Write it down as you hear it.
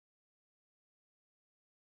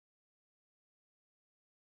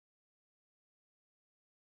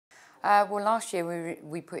Well, last year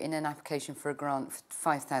we put in an application for a grant for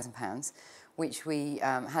 £5,000, which we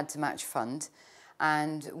had to match fund,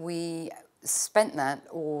 and we spent that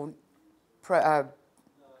or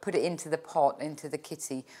put it into the pot, into the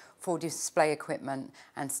kitty for display equipment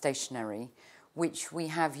and stationery, which we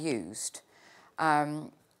have used.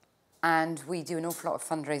 And we do an awful lot of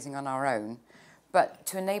fundraising on our own. But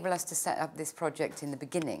to enable us to set up this project in the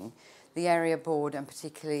beginning, the area board, and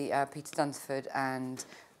particularly Peter Dunsford and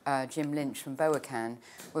Jim Lynch from Boacan,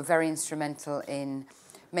 were very instrumental in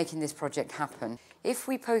making this project happen. If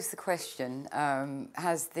we pose the question,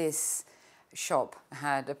 has this shop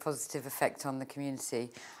had a positive effect on the community,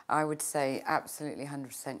 I would say absolutely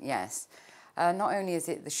 100% yes. Not only is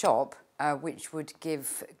it the shop, which would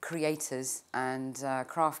give creators and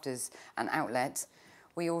crafters an outlet,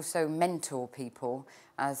 we also mentor people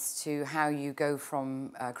as to how you go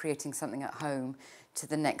from creating something at home to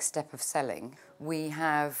the next step of selling. We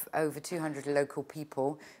have over 200 local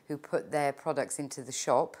people who put their products into the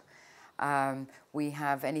shop. We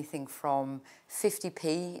have anything from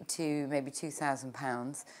 50p to maybe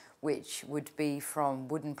 £2,000, which would be from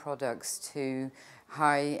wooden products to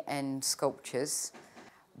high-end sculptures.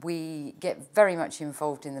 We get very much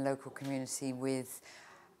involved in the local community with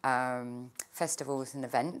festivals and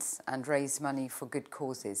events and raise money for good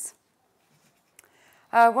causes.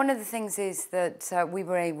 One of the things is that we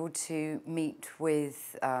were able to meet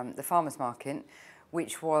with the farmers market,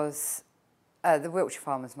 which was the Wiltshire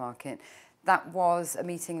Farmers Market. That was a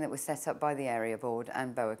meeting that was set up by the area board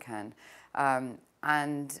and Boacan,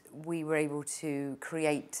 and we were able to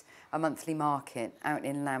create a monthly market out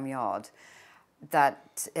in Lamb Yard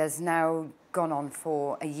that has now gone on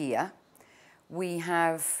for a year. We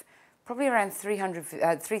have probably around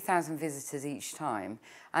 3,000 visitors each time,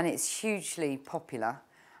 and it's hugely popular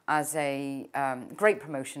as a great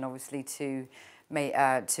promotion, obviously, to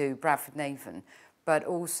Bradford and Avon, but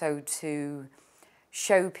also to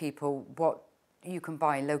show people what you can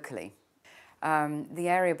buy locally. The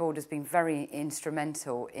area board has been very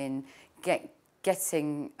instrumental in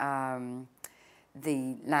getting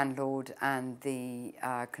the landlord and the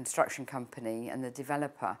construction company and the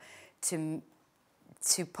developer to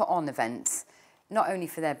put on events, not only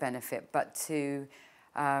for their benefit, but to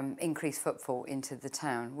increase footfall into the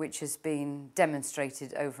town, which has been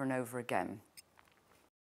demonstrated over and over again.